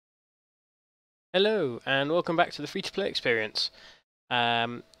Hello and welcome back to the free-to-play experience.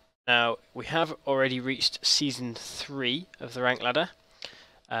 Now we have already reached season 3 of the rank ladder.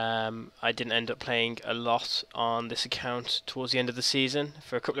 I didn't end up playing a lot on this account towards the end of the season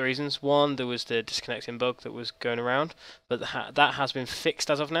for a couple of reasons. One, there was the disconnecting bug that was going around, but that has been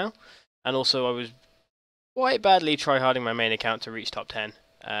fixed as of now. And also I was quite badly tryharding my main account to reach top 10.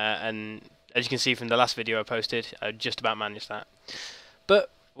 And as you can see from the last video I posted, I just about managed that.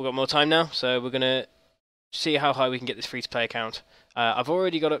 But we've got more time now, so we're going to see how high we can get this free-to-play account. I've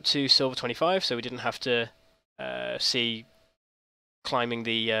already got up to silver 25, so we didn't have to see climbing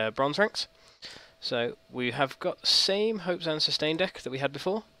the bronze ranks. So we have got the same Hopes and Sustain deck that we had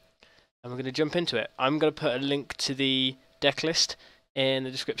before, and we're going to jump into it. I'm going to put a link to the deck list in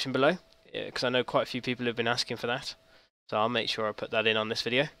the description below, because I know quite a few people have been asking for that, so I'll make sure I put that in on this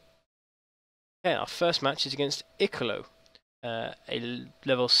video. Okay, our first match is against Icolo, a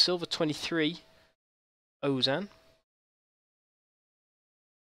level silver 23 Ozan.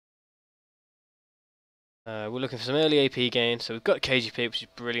 We're looking for some early AP gain, so we've got KGP, which is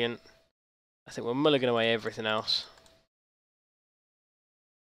brilliant. I think we're mulligan away everything else.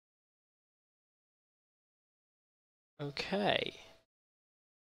 Okay.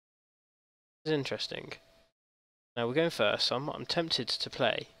 This is interesting. Now we're going first, so I'm tempted to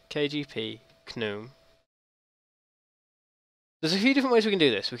play KGP, Knum. There's a few different ways we can do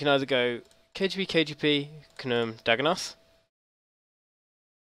this. We can either go KGP, KGP, Knum, Dagonoth.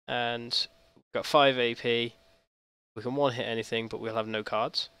 And we've got 5 AP. We can one-hit anything, but we'll have no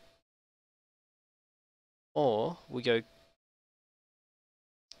cards. Or we go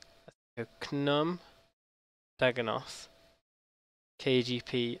Knum, Dagonoth,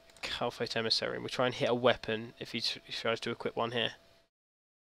 KGP, Calphite Emissary, and we try and hit a weapon if he tries to equip one here.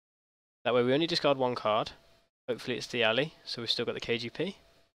 That way we only discard one card. Hopefully it's the alley, so we've still got the KGP.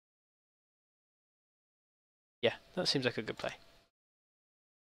 Yeah, that seems like a good play.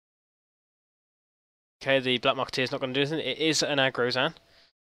 Okay, the Black Marketeer is not going to do anything. It is an aggro Zan.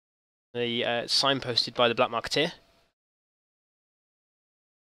 The signposted by the Black Marketeer.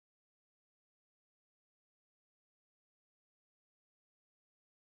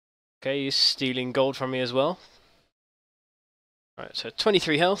 Okay, he's stealing gold from me as well. Right, so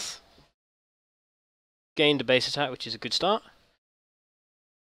 23 health. Gained a base attack, which is a good start.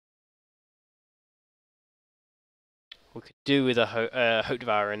 We could do with a Hope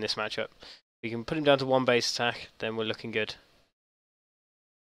Devourer in this matchup. We can put him down to 1 base attack, then we're looking good.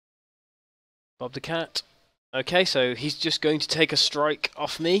 Bob the Cat. Okay, so he's just going to take a strike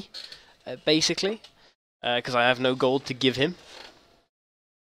off me, basically, because I have no gold to give him.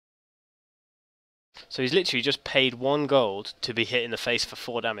 So he's literally just paid 1 gold to be hit in the face for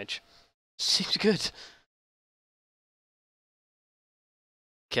 4 damage. Seems good.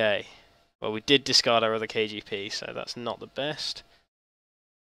 Okay. Well, we did discard our other KGP, so that's not the best.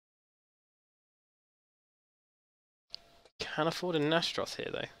 Can afford a Nastroth here,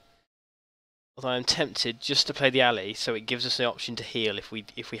 though. Although I'm tempted just to play the alley, so it gives us the option to heal if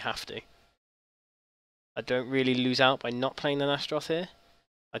we have to. I don't really lose out by not playing the Nastroth here.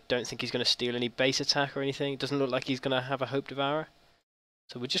 I don't think he's going to steal any base attack or anything. It doesn't look like he's going to have a Hope Devourer.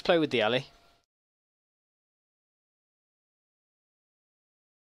 So we'll just play with the alley.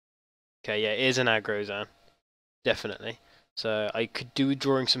 Okay, yeah, it is an aggro Zan. Definitely. So I could do with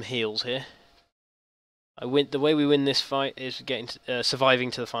drawing some heals here. The way we win this fight is getting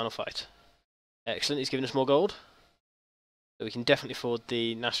surviving to the final fight. Excellent, he's giving us more gold. So we can definitely afford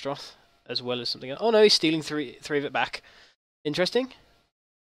the Nastroth, as well as something else. Oh no, he's stealing three of it back. Interesting.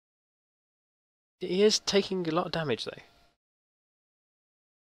 He is taking a lot of damage, though.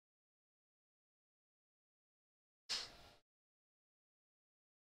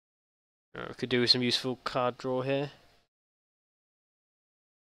 We could do with some useful card draw here.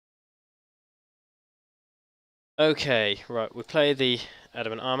 Okay, right, we play the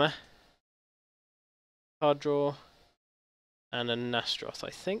Adamant Armor. Card draw. And a Nastroth, I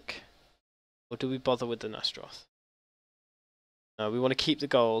think. Or do we bother with the Nastroth? No, we want to keep the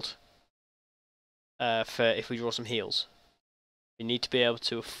gold for if we draw some heals. We need to be able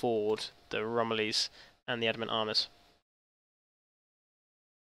to afford the Romillies and the Adamant Armors.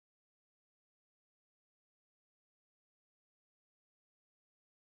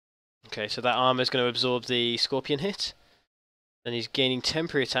 Okay, so that armor is going to absorb the Scorpion hit. Then he's gaining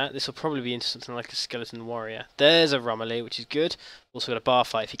temporary attack. This will probably be into something like a Skeleton Warrior. There's a Romilly, which is good. Also got a bar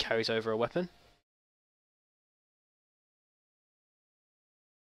fight if he carries over a weapon.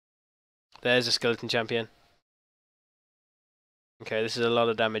 There's a Skeleton Champion. Okay, this is a lot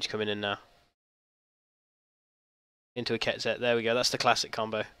of damage coming in now. Into a Ketzet. There we go. That's the classic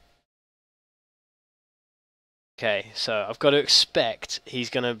combo. Okay, so I've got to expect he's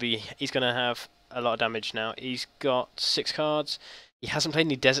gonna have a lot of damage now. He's got 6 cards. He hasn't played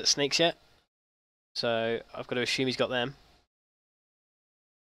any Desert Snakes yet, so I've got to assume he's got them.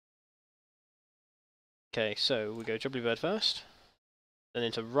 Okay, so we go Jubbly Bird first, then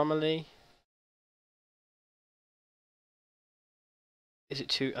into Romilly. Is it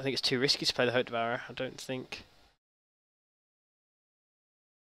too? I think it's too risky to play the Hope Devourer. I don't think.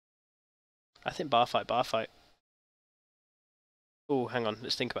 I think bar fight. Oh, hang on.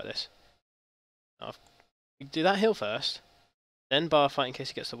 Let's think about this. We do that heal first, then bar fight in case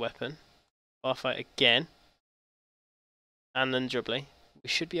he gets the weapon. Bar fight again, and then Jubbly. We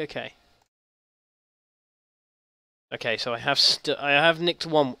should be okay. Okay, so I have nicked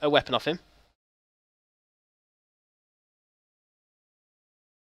a weapon off him.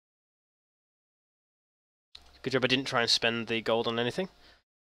 Good job I didn't try and spend the gold on anything.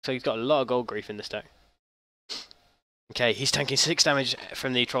 So he's got a lot of gold grief in this deck. Okay, he's tanking 6 damage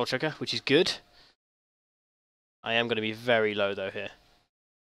from the Troll Chugger, which is good. I am going to be very low though here.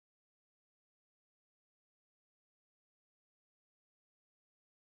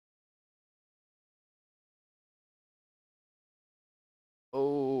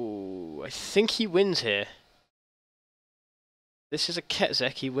 Oh, I think he wins here. This is a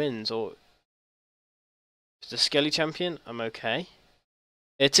Ketzek, he wins, or... It's a Skelly champion, I'm okay.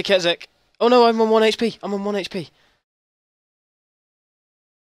 It's a Ketzek! Oh no, I'm on 1 HP! I'm on 1 HP!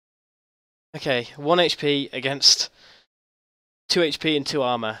 Okay, 1 HP against 2 HP and 2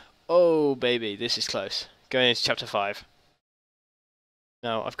 armor. Oh baby, this is close. Going into chapter 5.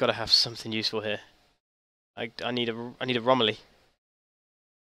 Now, I've got to have something useful here. I need a Romilly.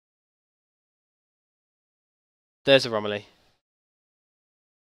 There's a Romilly.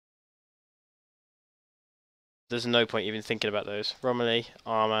 There's no point even thinking about those. Romilly,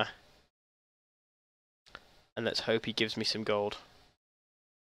 armor. And let's hope he gives me some gold.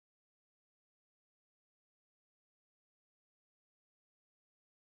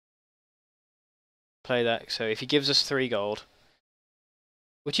 Play that. So if he gives us 3 gold,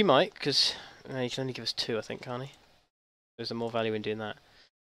 which he might, because he can only give us 2, I think, can't he? There's more value in doing that.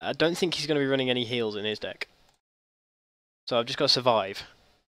 I don't think he's going to be running any heals in his deck. So I've just got to survive.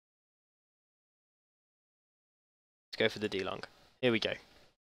 Let's go for the D-Long. Here we go.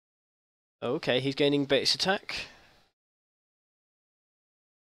 Okay, he's gaining base attack.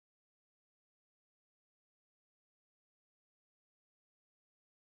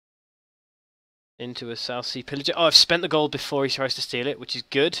 Into a South Sea Pillager. Oh, I've spent the gold before he tries to steal it, which is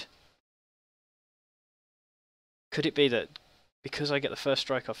good. Could it be that because I get the first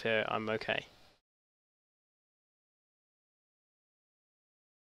strike off here, I'm okay?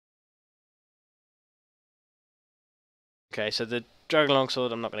 Okay, so the Dragon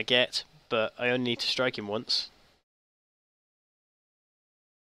Longsword I'm not going to get, but I only need to strike him once.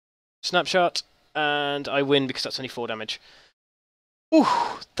 Snapshot, and I win because that's only 4 damage. Ooh,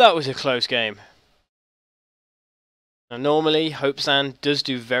 that was a close game. Now normally, Hopezan does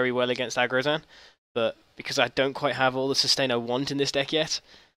do very well against Agrozan, but because I don't quite have all the sustain I want in this deck yet,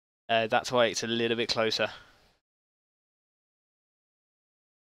 that's why it's a little bit closer.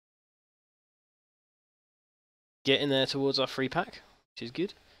 Getting there towards our free pack, which is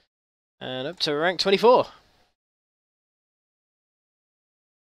good. And up to rank 24.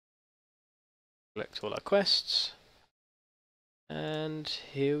 Collect all our quests. And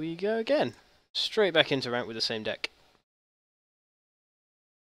here we go again. Straight back into rank with the same deck.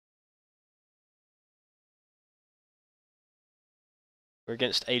 We're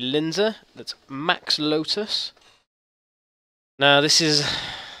against a Linza that's Max Lotus. Now this is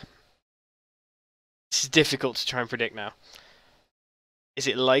difficult to try and predict now. Is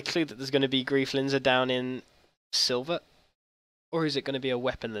it likely that there's going to be Grief Linza down in silver? Or is it going to be a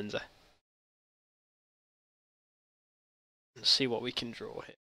weapon Linza? Let's see what we can draw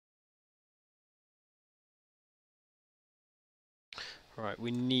here. Right,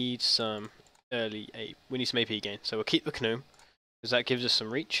 we need some we need some AP gain. So we'll keep the Canoe, because that gives us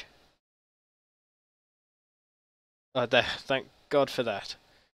some reach. There, thank God for that.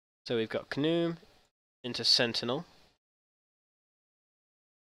 So we've got Canoe into Sentinel.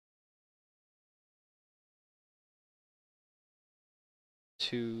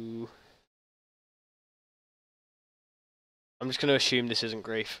 I'm just going to assume this isn't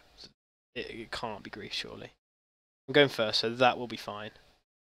Grief. It can't be Grief, surely. I'm going first, so that will be fine.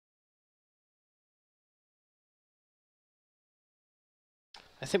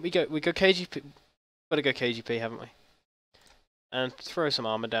 I think we go KGP. Gotta go KGP, haven't we? And throw some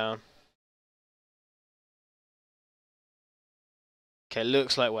armor down. Okay,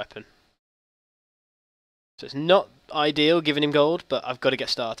 looks like weapon. So it's not ideal giving him gold, but I've got to get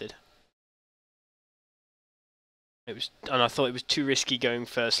started. And I thought it was too risky going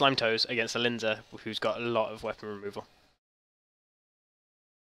for Slime Toes against a Linzer, who's got a lot of weapon removal.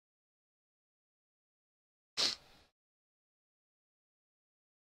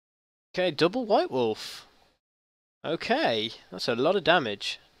 Okay, double White Wolf. Okay, that's a lot of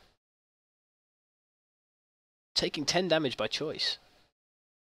damage. Taking 10 damage by choice.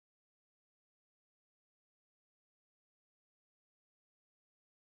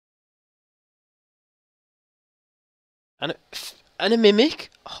 And a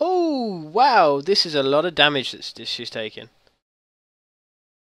Mimic? Oh, wow, this is a lot of damage that she's taking.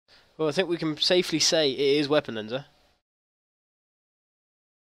 Well, I think we can safely say it is Weapon Linzer.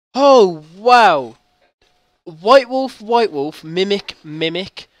 Oh, wow! White Wolf,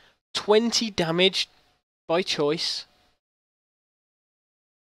 Mimic. 20 damage by choice.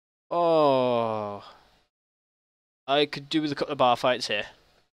 Oh. I could do with a couple of bar fights here.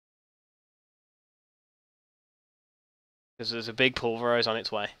 Because there's a big Pulverize on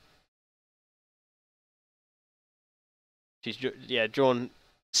its way. She's, yeah, drawn...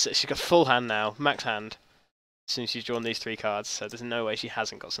 She's got full hand now, max hand. Since she's drawn these 3 cards, so there's no way she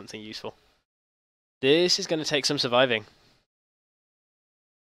hasn't got something useful. This is going to take some surviving.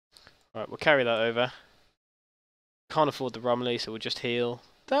 Right, we'll carry that over. Can't afford the Romilly, so we'll just heal.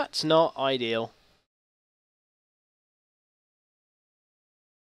 That's not ideal.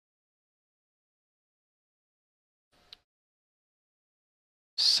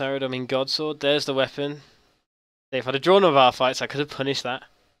 Saradom in Godsword, there's the weapon. If I'd have drawn one of our fights, I could have punished that.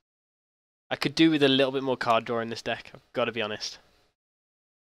 I could do with a little bit more card draw in this deck, I've got to be honest.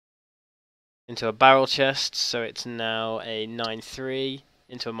 Into a barrel chest, so it's now a 9-3.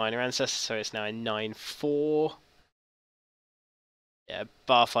 Into a minor ancestor, so it's now a 9-4. Yeah,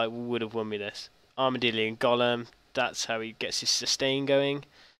 bar fight would have won me this. Armadillo Golem, that's how he gets his sustain going.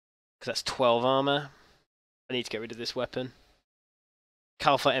 Because that's 12 armor. I need to get rid of this weapon.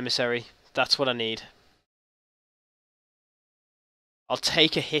 Calfight Emissary, that's what I need. I'll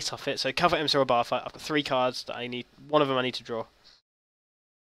take a hit off it. So Calfight Emissary or bar fight, I've got 3 cards that I need. One of them I need to draw.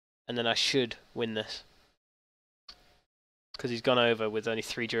 And then I should win this. Because he's gone over with only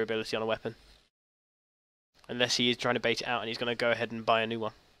 3 durability on a weapon. Unless he is trying to bait it out and he's going to go ahead and buy a new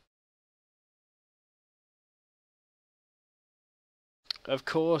one. Of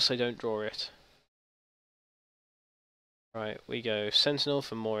course I don't draw it. Right, we go Sentinel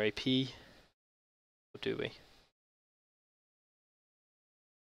for more AP. Or do we?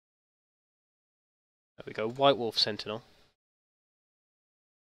 There we go, White Wolf Sentinel.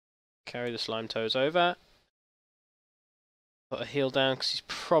 Carry the Slime Toes over. Put a heal down because he's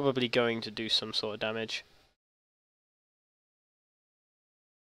probably going to do some sort of damage.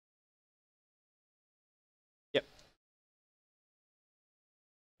 Yep.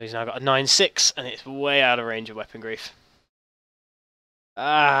 He's now got a 9-6 and it's way out of range of Weapon Grief.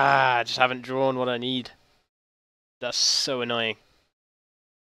 Ah, I just haven't drawn what I need. That's so annoying.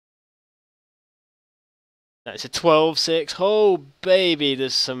 Now it's a 12-6. Oh, baby,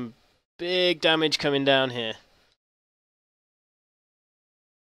 there's some big damage coming down here.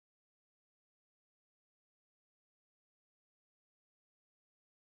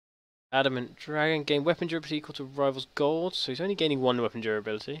 Adamant Dragon gain weapon durability equal to rival's gold, so he's only gaining 1 weapon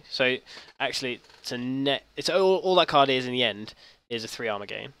durability. So actually, it's a net. It's all that card is in the end is a 3 armor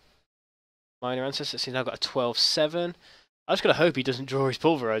gain. Minor ancestor, he's now got a 12-7. I just gotta hope he doesn't draw his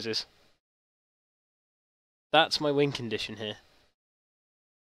pulverizers. That's my win condition here.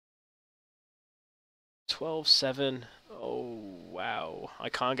 12-7. Oh wow! I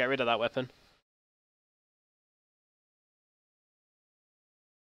can't get rid of that weapon.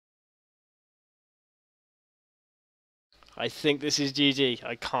 I think this is GG.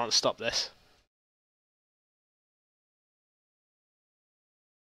 I can't stop this.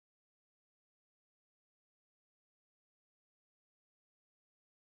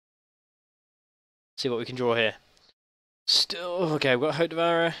 See what we can draw here. Still, okay, we've got Hope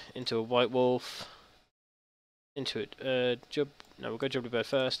Devourer into a White Wolf. Into it, no, we'll go Jubbly Bird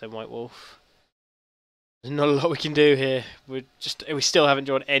first, then White Wolf. There's not a lot we can do here. We still haven't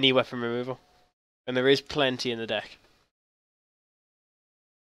drawn any weapon removal. And there is plenty in the deck.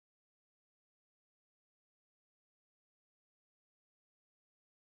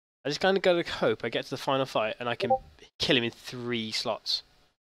 I just kind of gotta hope I get to the final fight and I can kill him in 3 slots.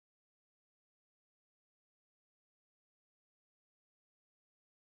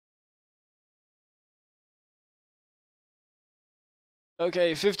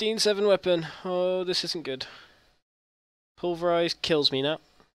 Okay, 15-7 weapon. Oh, this isn't good. Pulverize kills me now.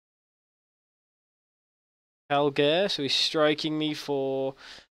 Calgare, so he's striking me for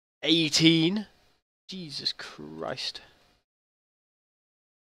 18. Jesus Christ.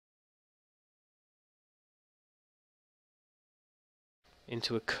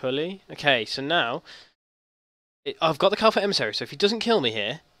 Into a Cully. Okay, so now I've got the Calfa Emissary, so if he doesn't kill me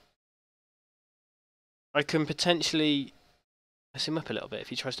here, I can potentially mess him up a little bit if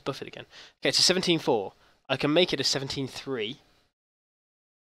he tries to buff it again. Okay, it's a 17-4. I can make it a 17-3.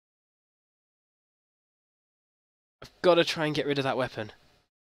 I've got to try and get rid of that weapon.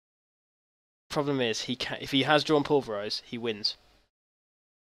 Problem is, if he has drawn Pulverize, he wins.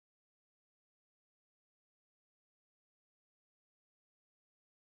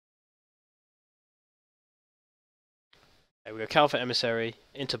 There we go, Calfa Emissary,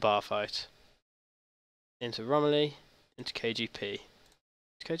 into Bar Fight. Into Romilly, into KGP.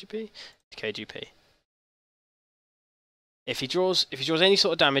 Into KGP? Into KGP. If he draws any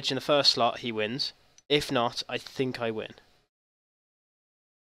sort of damage in the first slot, he wins. If not, I think I win.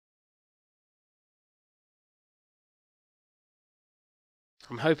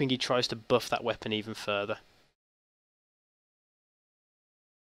 I'm hoping he tries to buff that weapon even further.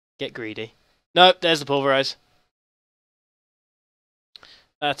 Get greedy. Nope, there's the Pulverize.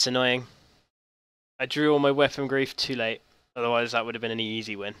 That's annoying. I drew all my weapon grief too late. Otherwise, that would have been an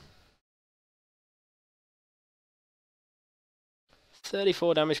easy win.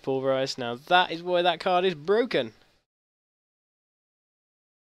 34 damage Pulverized. Now that is why that card is broken.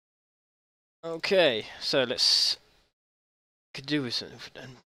 Okay, so let's... Could do with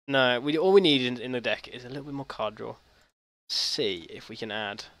something. No, all we need in the deck is a little bit more card draw. Let's see if we can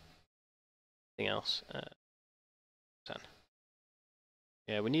add anything else. 10.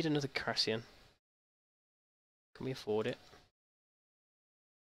 Yeah, we need another Crassian. Can we afford it?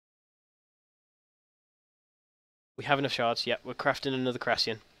 We have enough shards. Yep, we're crafting another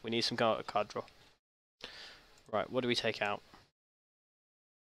Crassian. We need some card draw. Right, what do we take out?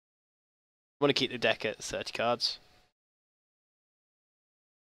 I want to keep the deck at 30 cards.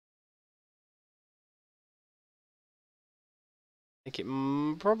 I think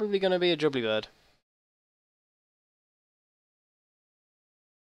it's probably going to be a Jubbly Bird.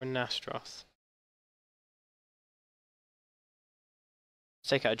 Or Nastroth. Let's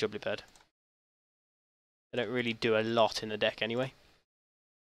take out a Jubbly Bird. They don't really do a lot in the deck anyway.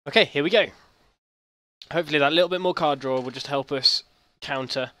 Okay, here we go. Hopefully that little bit more card draw will just help us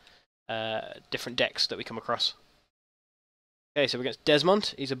counter different decks that we come across. Okay, so we're against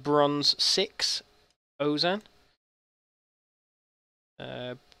Desmond. He's a bronze 6 Ozan.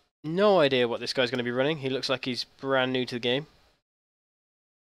 No idea what this guy's going to be running. He looks like he's brand new to the game.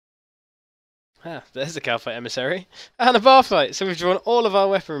 Ah, there's the Calfa Emissary. And a bar fight! So we've drawn all of our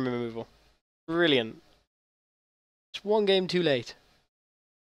weapon removal. Brilliant. It's one game too late.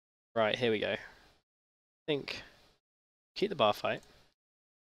 Right, here we go. I think... Keep the bar fight.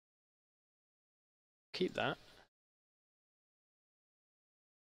 Keep that.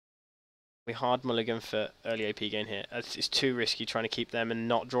 We hard mulligan for early AP gain here. It's too risky trying to keep them and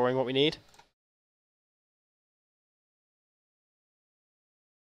not drawing what we need.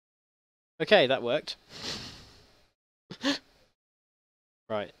 Okay, that worked.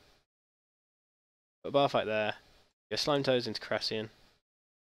 Right. Put a bar fight there. Go Slime Toes into Crassian.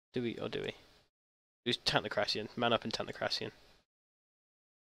 Do we, or do we? Just tank the Crassian. Man up and tank the Crassian.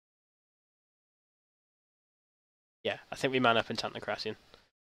 Yeah, I think we man up and tank the Crassian.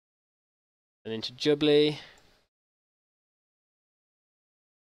 And into Jubbly.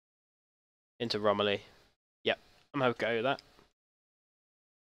 Into Romilly. Yep, I'm okay with that.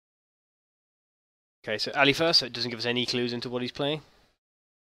 Okay, so Ali first, so it doesn't give us any clues into what he's playing.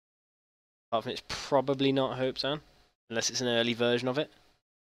 Apart from it's probably not Hopesan, unless it's an early version of it.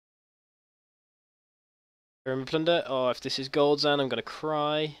 Pyramid Plunder. Oh, if this is Goldzan, I'm going to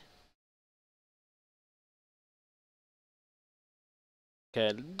cry.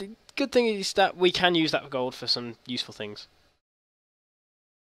 Okay, the good thing is that we can use that gold for some useful things.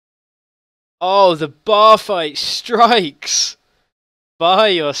 Oh, the bar fight strikes! By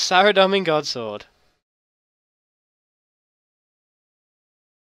your Saradomin Godsword.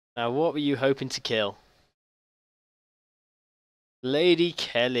 Now, what were you hoping to kill? Lady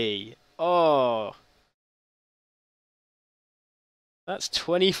Kelly. Oh. That's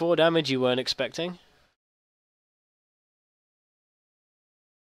 24 damage you weren't expecting.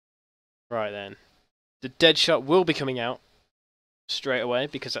 Right then. The dead shot will be coming out straight away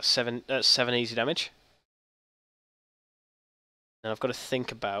because that's 7 easy damage. And I've got to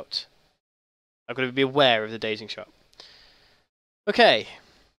think about... I've got to be aware of the dazing shot. Okay.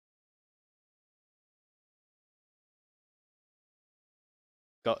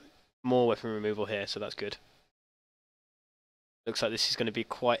 Got more weapon removal here, so that's good. Looks like this is going to be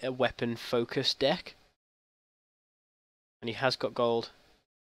quite a weapon-focused deck. And he has got gold.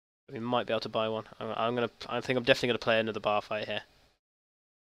 We might be able to buy one. I think I'm definitely gonna play another bar fight here.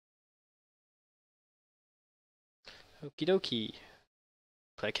 Okie dokie.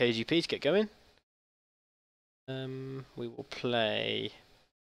 Play KGP to get going. We will play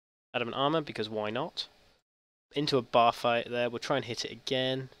Adamant Armor because why not? Into a bar fight there. We'll try and hit it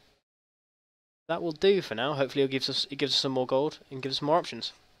again. That will do for now. Hopefully, it gives us some more gold and gives us more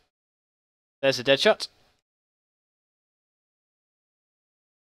options. There's a dead shot.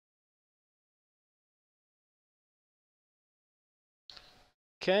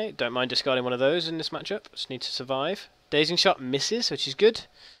 Okay, don't mind discarding one of those in this matchup. Just need to survive. Dazing Shot misses, which is good.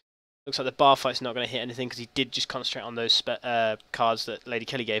 Looks like the bar fight's not going to hit anything because he did just concentrate on those cards that Lady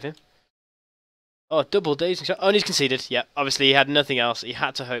Kelly gave him. Oh, double Dazing Shot. Oh, and he's conceded. Yep, obviously he had nothing else. He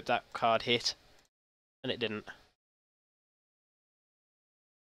had to hope that card hit. And it didn't.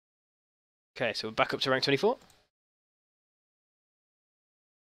 Okay, so we're back up to rank 24.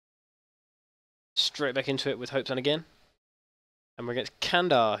 Straight back into it with hopes on again. And we're against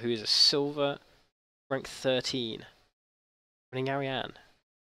Kandar, who is a silver, rank 13. Running Ariane.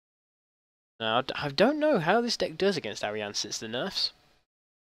 Now, I don't know how this deck does against Ariane since the nerfs.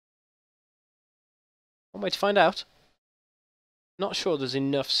 One way to find out. Not sure there's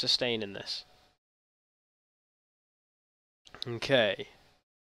enough sustain in this. Okay.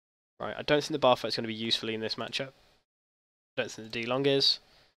 Right, I don't think the bar fight's going to be useful in this matchup. I don't think the D-Long is.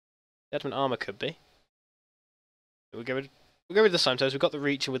 The Adamant Armor could be. We'll go with the Simtos. We've got the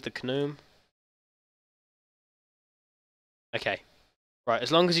Reacher with the Canoom. Okay. Right,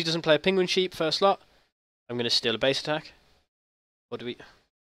 as long as he doesn't play a Penguin Sheep first slot, I'm going to steal a base attack. Or do we...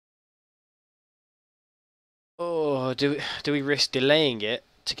 Oh, do we risk delaying it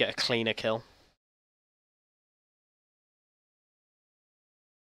to get a cleaner kill?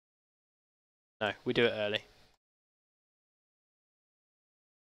 No, we do it early.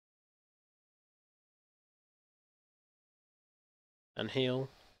 And heal.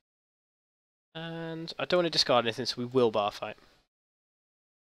 And I don't want to discard anything, so we will bar fight.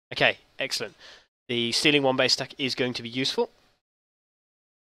 Okay, excellent. The stealing one base attack is going to be useful.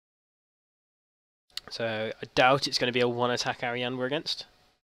 So I doubt it's going to be a one attack Ariane we're against.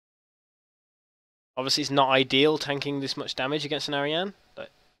 Obviously it's not ideal tanking this much damage against an Ariane,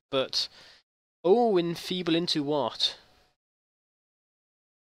 but oh, enfeeble into what?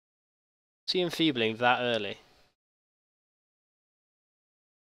 See enfeebling that early.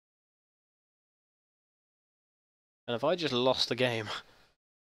 And have I just lost the game?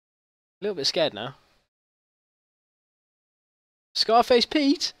 A little bit scared now. Scarface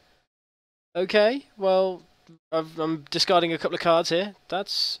Pete? Okay, well, I'm discarding a couple of cards here.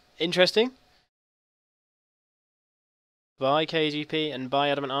 That's interesting. Buy KGP and buy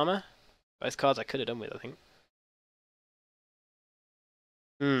Adamant Armor. Both cards I could have done with, I think.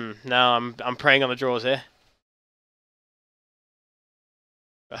 Now I'm preying on the draws here.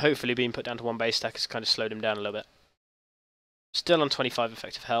 But hopefully being put down to one base stack has kind of slowed him down a little bit. Still on 25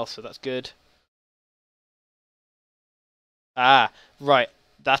 effective health, so that's good. Ah, right.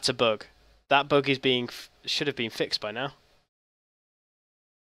 That's a bug. That bug is should have been fixed by now.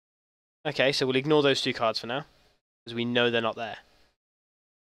 Okay, so we'll ignore those two cards for now, because we know they're not there.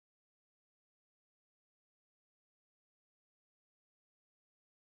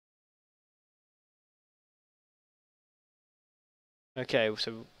 Okay,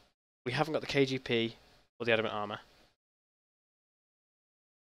 so we haven't got the KGP or the Adamant Armor.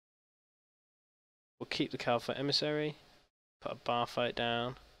 We'll keep the Calfa Emissary. Put a bar fight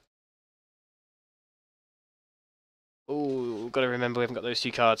down. Oh, we've got to remember we haven't got those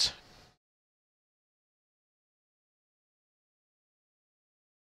two cards.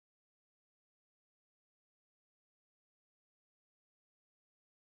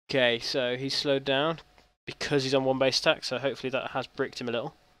 Okay, so he's slowed down because he's on one base attack, so hopefully that has bricked him a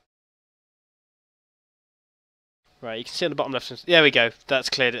little. Right, you can see on the bottom left. There we go. That's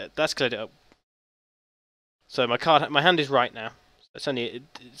cleared it. That's cleared it up. So my hand is right now. It's only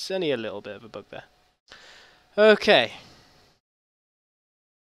a little bit of a bug there. Okay.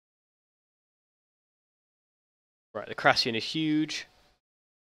 Right, the Crassian is huge.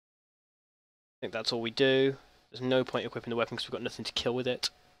 I think that's all we do. There's no point equipping the weapon because we've got nothing to kill with it.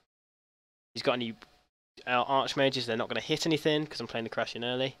 He's got any Archmages, they're not going to hit anything because I'm playing the Crassian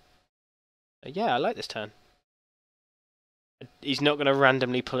early. Yeah, I like this turn. He's not going to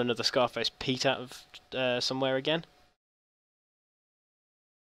randomly pull another Scarface Pete out of somewhere again.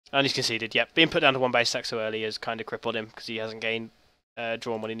 And he's conceded, yep. Being put down to one base stack so early has kind of crippled him because he hasn't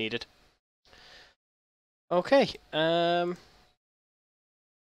drawn what he needed. Okay,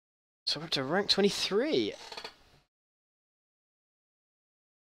 So we're up to rank 23.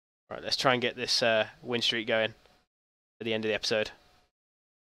 Right, let's try and get this win streak going at the end of the episode.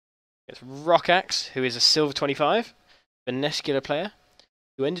 It's Rockaxe, who is a silver 25, a Nescular player,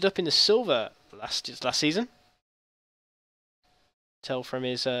 who ended up in the silver last season. Tell from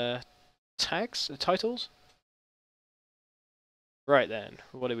his tags, the titles. Right then,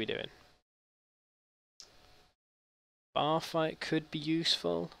 what are we doing? Bar fight could be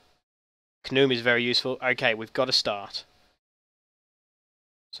useful. Knum is very useful. Okay, we've got to start.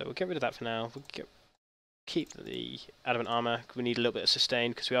 So we'll get rid of that for now. We'll keep the adamant armor. We need a little bit of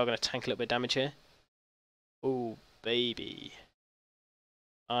sustain because we are going to tank a little bit of damage here. Oh, baby.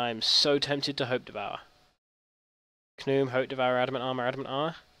 I'm so tempted to Hope Devour. Knum, Hope Devour, adamant armor, adamant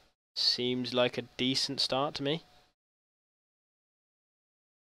armor. Seems like a decent start to me.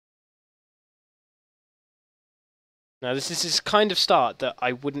 Now this is this kind of start that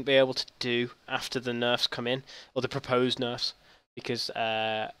I wouldn't be able to do after the nerfs come in, or the proposed nerfs, because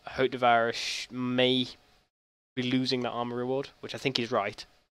Hope Devourer may be losing that armor reward, which I think is right.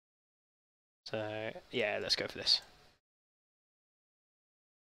 So yeah, let's go for this.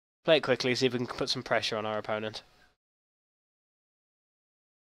 Play it quickly, see if we can put some pressure on our opponent.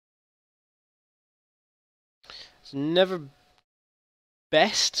 It's never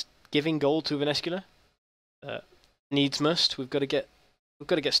best giving gold to a Venescula. Needs must. We've got to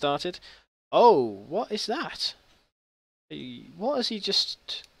get started. Oh, what is that? What has he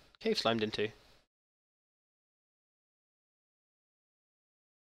just cave slimed into?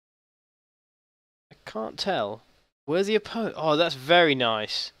 I can't tell. Where's the opponent? Oh, that's very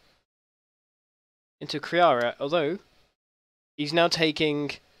nice. Into Kriara, although he's now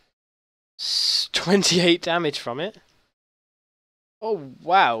taking 28 damage from it. Oh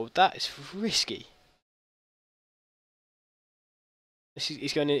wow, that is risky.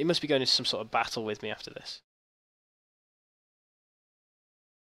 He's going. He must be going into some sort of battle with me after this.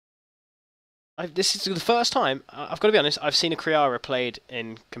 This is the first time I've got to be honest. I've seen a Kriara played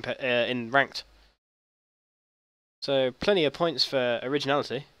in ranked. So plenty of points for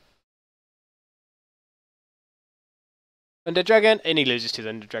originality. Undead Dragon, and he loses to the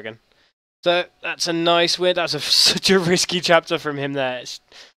Undead Dragon. So that's a nice win. That's such a risky chapter from him there.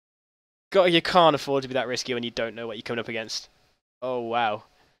 You can't afford to be that risky when you don't know what you're coming up against. Oh, wow.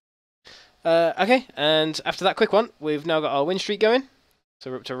 Okay, and after that quick one, we've now got our win streak going. So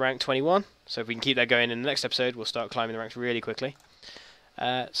we're up to rank 21. So if we can keep that going in the next episode, we'll start climbing the ranks really quickly.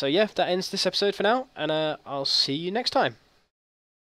 So yeah, that ends this episode for now, and I'll see you next time.